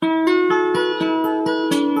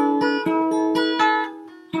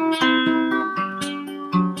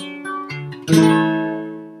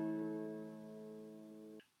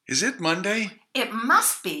Is it Monday? It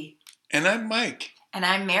must be. And I'm Mike. And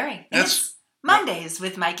I'm Mary. That's Mondays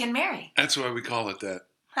with Mike and Mary. That's why we call it that.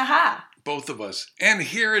 Haha. Both of us. And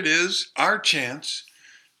here it is, our chance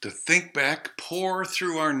to think back, pour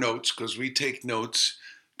through our notes, because we take notes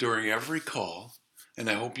during every call. And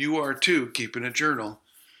I hope you are too, keeping a journal.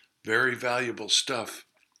 Very valuable stuff.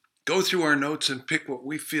 Go through our notes and pick what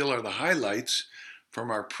we feel are the highlights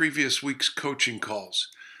from our previous week's coaching calls.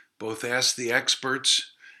 Both Ask the Experts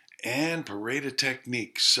and Parade of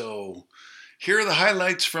Techniques. So here are the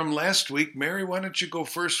highlights from last week. Mary, why don't you go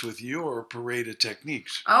first with your Parade of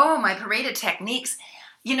Techniques? Oh, my Parade of Techniques.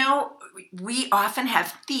 You know, we often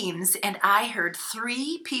have themes, and I heard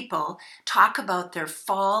 3 people talk about their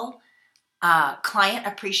fall client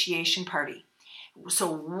appreciation party.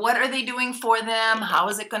 So what are they doing for them? How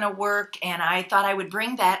is it going to work? And I thought I would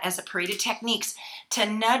bring that as a Parade of Techniques to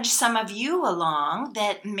nudge some of you along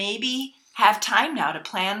that maybe have time now to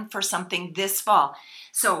plan for something this fall.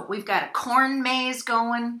 So we've got a corn maze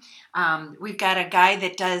going. We've got a guy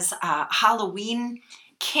that does Halloween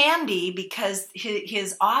candy because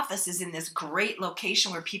his office is in this great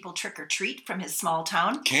location where people trick or treat from his small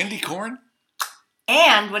town. Candy corn?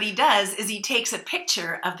 And what he does is he takes a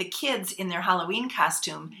picture of the kids in their Halloween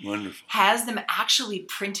costume. Wonderful. Has them actually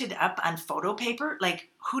printed up on photo paper. Like,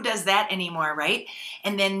 who does that anymore, right?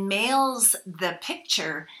 And then mails the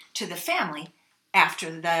picture to the family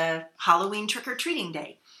after the Halloween trick-or-treating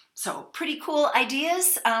day. So pretty cool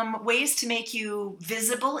ideas, ways to make you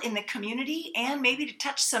visible in the community and maybe to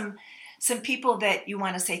touch some people that you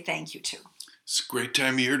want to say thank you to. It's a great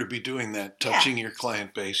time of year to be doing that, touching your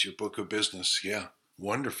client base, your book of business. Yeah,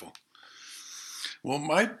 wonderful. Well,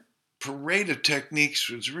 my Parade of Techniques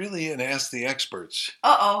was really an Ask the Experts.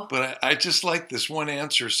 Uh-oh. But I just like this one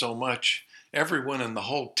answer so much. Everyone in the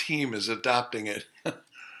whole team is adopting it.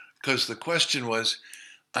 Because the question was,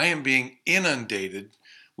 I am being inundated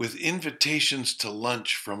with invitations to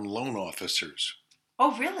lunch from loan officers.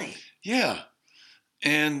 Oh, really? Yeah.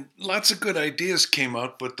 And lots of good ideas came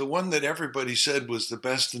out, but the one that everybody said was the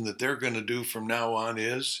best and that they're going to do from now on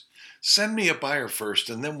is send me a buyer first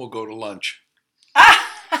and then we'll go to lunch.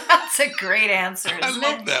 That's a great answer, isn't it?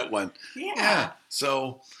 I love that one. Yeah.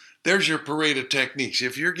 So there's your Parade of Techniques.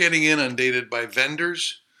 If you're getting inundated by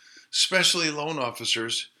vendors, especially loan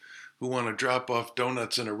officers who want to drop off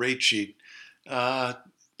donuts and a rate sheet,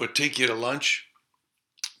 but take you to lunch,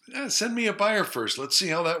 send me a buyer first. Let's see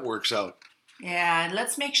how that works out. Yeah, and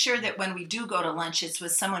let's make sure that when we do go to lunch, it's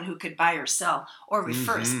with someone who could buy or sell or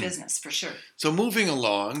refer us business for sure. So moving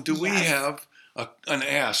along, do we have a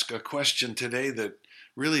question today that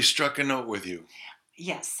really struck a note with you?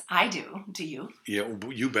 Yes, I do. Do you? Yeah,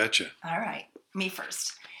 you betcha. All right, me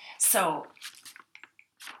first. So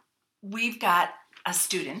we've got a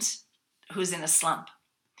student who's in a slump.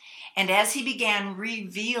 And as he began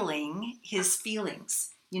revealing his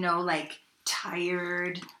feelings, like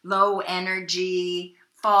tired, low energy,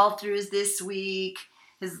 fall throughs this week.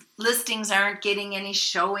 His listings aren't getting any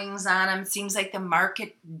showings on them. Seems like the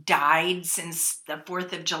market died since the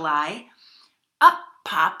 4th of July. Up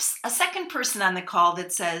pops a second person on the call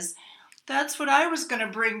that says, that's what I was going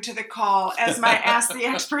to bring to the call as my Ask the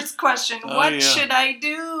Experts question. What should I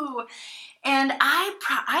do? And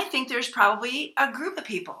I think there's probably a group of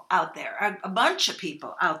people out there, a bunch of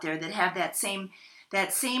people out there that have that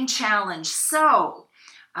same challenge. So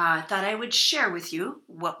I thought I would share with you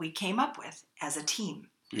what we came up with as a team.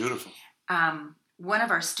 Beautiful. One of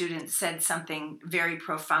our students said something very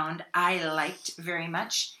profound I liked very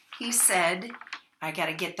much. He said, I got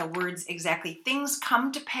to get the words exactly, things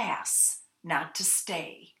come to pass, not to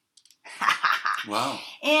stay. Wow.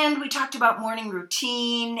 And we talked about morning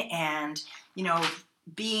routine and,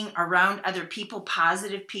 being around other people,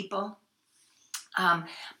 positive people.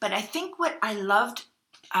 But I think what I loved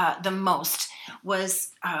the most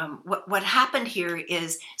was what happened here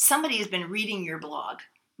is somebody has been reading your blog,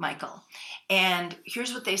 Michael. And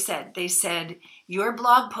here's what they said. They said, your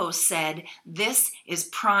blog post said, this is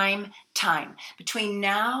prime time. Between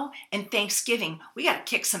now and Thanksgiving, we got to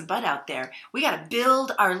kick some butt out there. We got to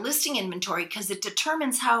build our listing inventory because it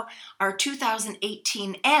determines how our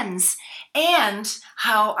 2018 ends and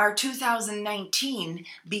how our 2019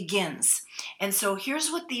 begins. And so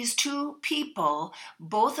here's what these 2 people,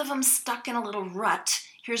 both of them stuck in a little rut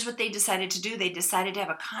here's what they decided to do. They decided to have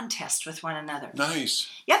a contest with one another. Nice.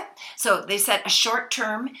 Yep. So they set a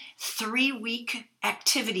short-term 3-week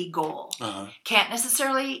activity goal. Uh-huh. Can't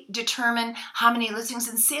necessarily determine how many listings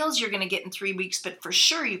and sales you're going to get in 3 weeks, but for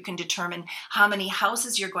sure you can determine how many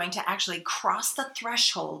houses you're going to actually cross the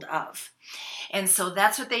threshold of. And so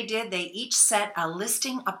that's what they did. They each set a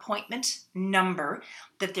listing appointment number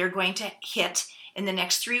that they're going to hit in the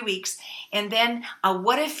next 3 weeks. And then a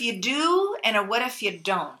what if you do and a what if you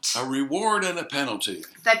don't. A reward and a penalty.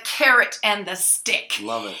 The carrot and the stick.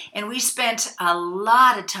 Love it. And we spent a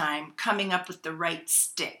lot of time coming up with the right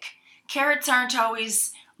stick. Carrots aren't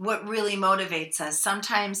always what really motivates us.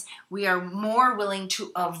 Sometimes we are more willing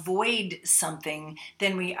to avoid something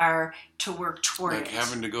than we are to work toward Like it.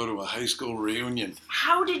 having to go to a high school reunion.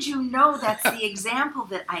 How did you know that's the example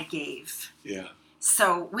that I gave? Yeah.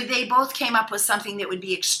 So they both came up with something that would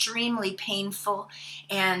be extremely painful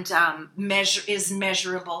and is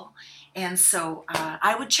measurable. And so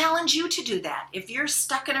I would challenge you to do that. If you're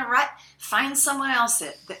stuck in a rut, find someone else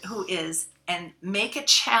who is, and make a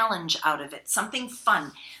challenge out of it. Something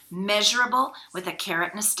fun, measurable, with a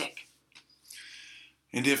carrot and a stick.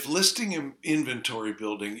 And if listing and inventory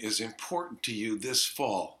building is important to you this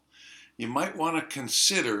fall, you might want to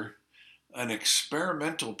consider an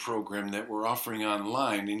experimental program that we're offering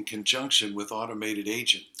online in conjunction with Automated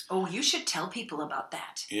Agent. Oh, you should tell people about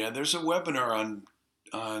that. Yeah, there's a webinar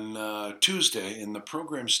on Tuesday, and the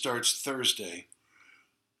program starts Thursday,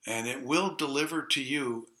 and it will deliver to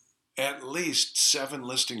you at least 7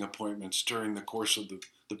 listing appointments during the course of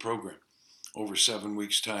the program over 7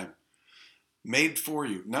 weeks' time. Made for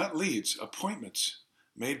you, not leads, appointments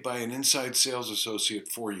made by an inside sales associate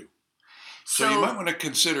for you. So you might want to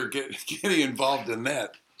consider getting involved in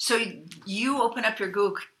that. So you open up your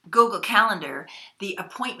Google Calendar, the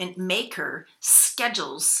appointment maker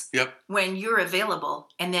schedules when you're available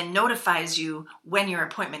and then notifies you when your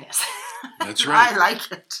appointment is. That's right. I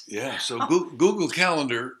like it. Yeah, so Google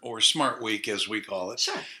Calendar, or Smart Week as we call it,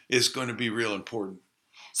 is going to be real important.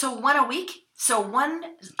 So one a week? So one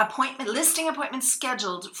listing appointment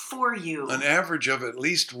scheduled for you. An average of at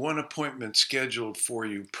least 1 appointment scheduled for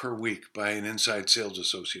you per week by an inside sales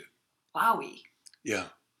associate. Wowie. Yeah.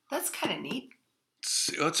 That's kind of neat.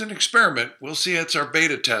 It's an experiment. We'll see. It's our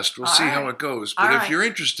beta test. We'll see how it goes. But if you're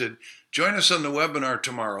interested, join us on the webinar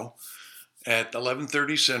tomorrow at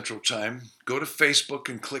 11:30 Central Time. Go to Facebook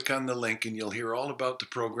and click on the link, and you'll hear all about the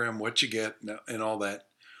program, what you get, and all that.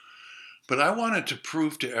 But I wanted to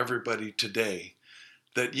prove to everybody today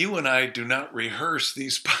that you and I do not rehearse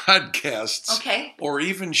these podcasts or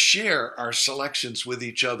even share our selections with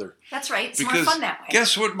each other. That's right. It's more fun that way.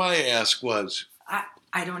 Guess what my ask was?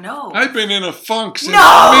 I don't know. I've been in a funk since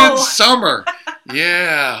midsummer.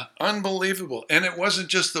 Yeah, unbelievable. And it wasn't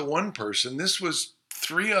just the one person. This was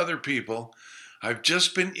 3 other people. I've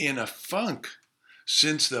just been in a funk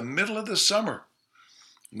since the middle of the summer.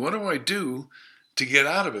 What do I do to get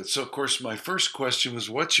out of it? So, of course, my first question was,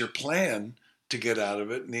 what's your plan to get out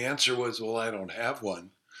of it? And the answer was, well, I don't have one.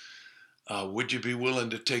 Would you be willing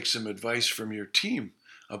to take some advice from your team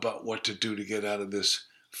about what to do to get out of this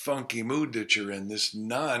funky mood that you're in, this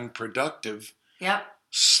non-productive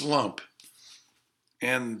slump?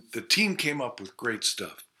 And the team came up with great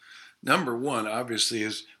stuff. Number 1, obviously,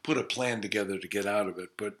 is put a plan together to get out of it.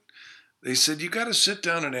 But they said, you got to sit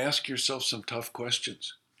down and ask yourself some tough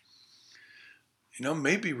questions. You know,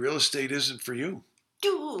 maybe real estate isn't for you.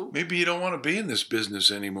 Maybe you don't want to be in this business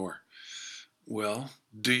anymore. Well,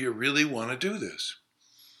 do you really want to do this?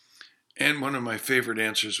 And one of my favorite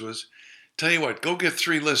answers was, tell you what, go get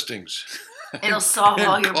 3 listings. It'll solve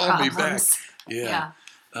all your call problems. Me back.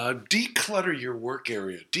 Yeah. Declutter your work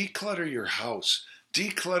area. Declutter your house.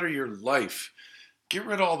 Declutter your life. Get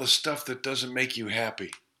rid of all the stuff that doesn't make you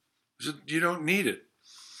happy. You don't need it.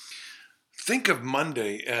 Think of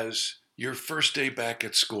Monday as your first day back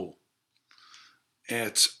at school.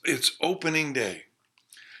 It's opening day.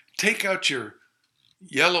 Take out your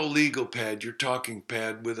yellow legal pad, your talking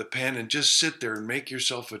pad with a pen, and just sit there and make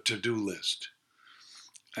yourself a to-do list.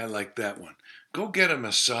 I like that one. Go get a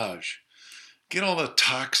massage. Get all the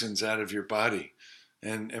toxins out of your body.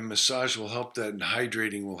 And massage will help that, and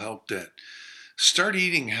hydrating will help that. Start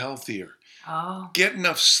eating healthier. Get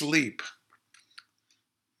enough sleep.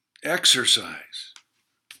 Exercise.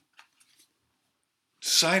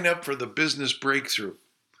 Sign up for the Business Breakthrough.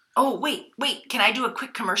 Oh, wait. Can I do a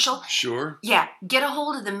quick commercial? Sure. Yeah. Get a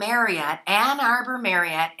hold of the Marriott, Ann Arbor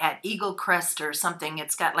Marriott at Eagle Crest or something.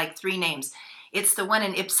 It's got like 3 names. It's the one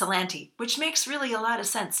in Ypsilanti, which makes really a lot of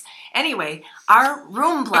sense. Anyway, our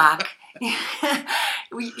room block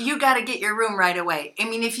You got to get your room right away. I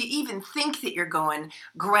mean, if you even think that you're going,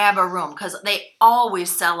 grab a room because they always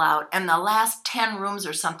sell out. And the last 10 rooms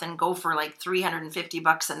or something go for like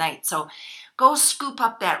 $350 a night. So go scoop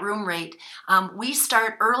up that room rate. We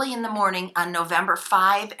start early in the morning on November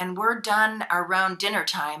 5 and we're done around dinner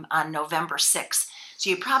time on November 6. So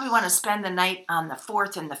you probably want to spend the night on the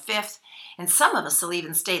 4th and the 5th. And some of us will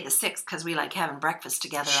even stay the 6th because we like having breakfast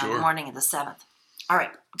together on the morning of the 7th. All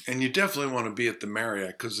right. And you definitely want to be at the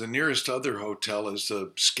Marriott because the nearest other hotel is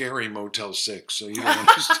the scary Motel 6. So you don't want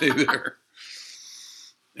to stay there.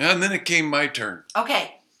 And then it came my turn.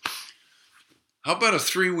 Okay. How about a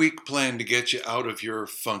 3-week plan to get you out of your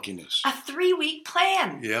funkiness? A 3-week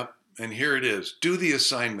plan? Yep. And here it is. Do the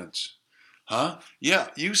assignments. Huh? Yeah,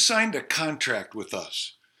 you signed a contract with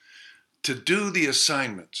us to do the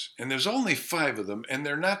assignments. And there's only 5 of them, and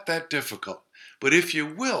they're not that difficult. But if you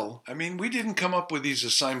will, I mean, we didn't come up with these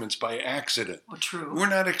assignments by accident. Well, true. We're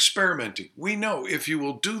not experimenting. We know if you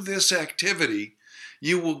will do this activity,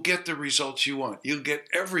 you will get the results you want. You'll get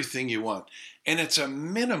everything you want. And it's a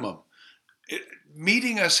minimum.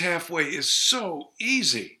 Meeting us halfway is so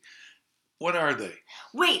easy. What are they?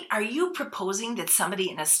 Wait, are you proposing that somebody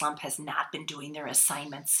in a slump has not been doing their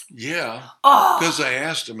assignments? Yeah. Oh. Because I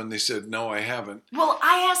asked them and they said, no, I haven't. Well,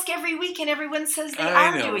 I ask every week and everyone says they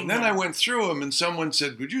are doing them. Then I went through them and someone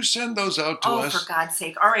said, would you send those out to us? Oh, for God's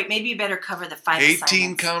sake. All right, maybe you better cover the 5 18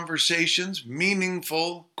 assignments. conversations,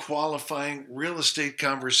 meaningful, qualifying real estate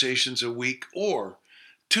conversations a week, or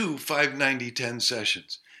 2 5-90-10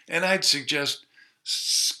 sessions. And I'd suggest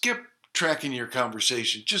skip tracking your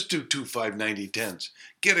conversation. Just do 2 5-90-10s.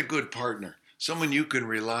 Get a good partner, someone you can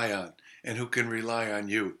rely on and who can rely on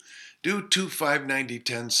you. Do 2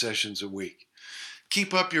 5-90-10 sessions a week.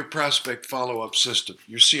 Keep up your prospect follow-up system,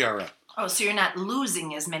 your CRM. Oh, so you're not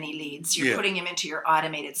losing as many leads. You're putting them into your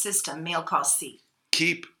automated system, Mail Call C.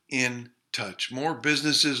 Keep in touch. More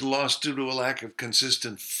businesses lost due to a lack of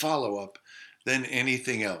consistent follow-up than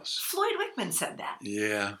anything else. Floyd Wickman said that.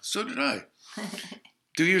 Yeah, so did I.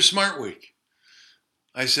 Do your smart week.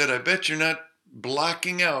 I said, I bet you're not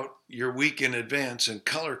blocking out your week in advance and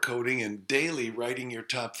color coding and daily writing your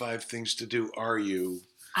top 5 things to do, are you?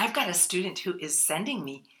 I've got a student who is sending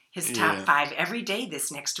me his top 5 every day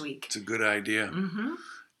this next week. It's a good idea. Mm-hmm.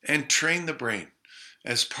 And train the brain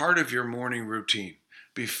as part of your morning routine.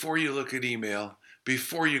 Before you look at email,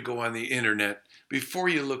 before you go on the internet, before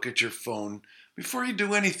you look at your phone, before you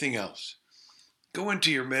do anything else. Go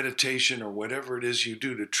into your meditation or whatever it is you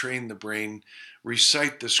do to train the brain.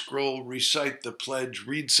 Recite the scroll, recite the pledge,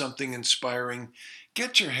 read something inspiring.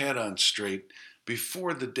 Get your head on straight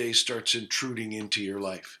before the day starts intruding into your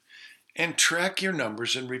life. And track your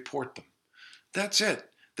numbers and report them. That's it.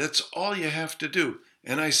 That's all you have to do.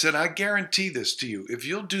 And I said, I guarantee this to you. If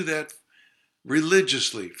you'll do that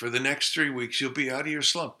religiously for the next 3 weeks, you'll be out of your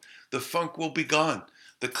slump. The funk will be gone.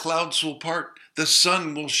 The clouds will part. The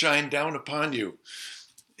sun will shine down upon you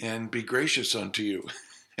and be gracious unto you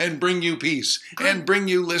and bring you peace and bring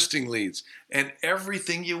you listing leads. And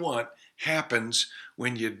everything you want happens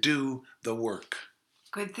when you do the work.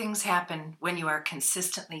 Good things happen when you are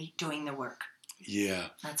consistently doing the work. Yeah.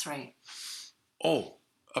 That's right. Oh,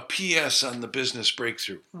 a PS on the Business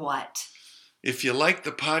Breakthrough. What? If you like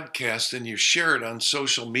the podcast and you share it on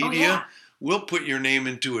social media, we'll put your name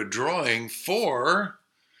into a drawing for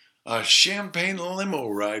a champagne limo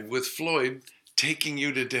ride with Floyd taking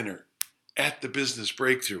you to dinner at the Business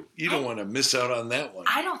Breakthrough. You don't want to miss out on that one.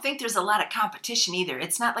 I don't think there's a lot of competition either.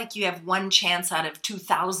 It's not like you have one chance out of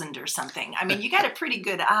 2,000 or something. I mean, you got a pretty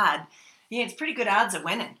good odd. Yeah, it's pretty good odds of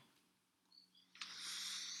winning.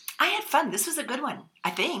 I had fun. This was a good one,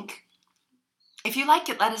 I think. If you like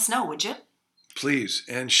it, let us know, would you? Please,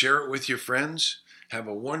 and share it with your friends. Have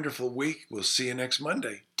a wonderful week. We'll see you next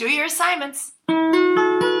Monday. Do your assignments.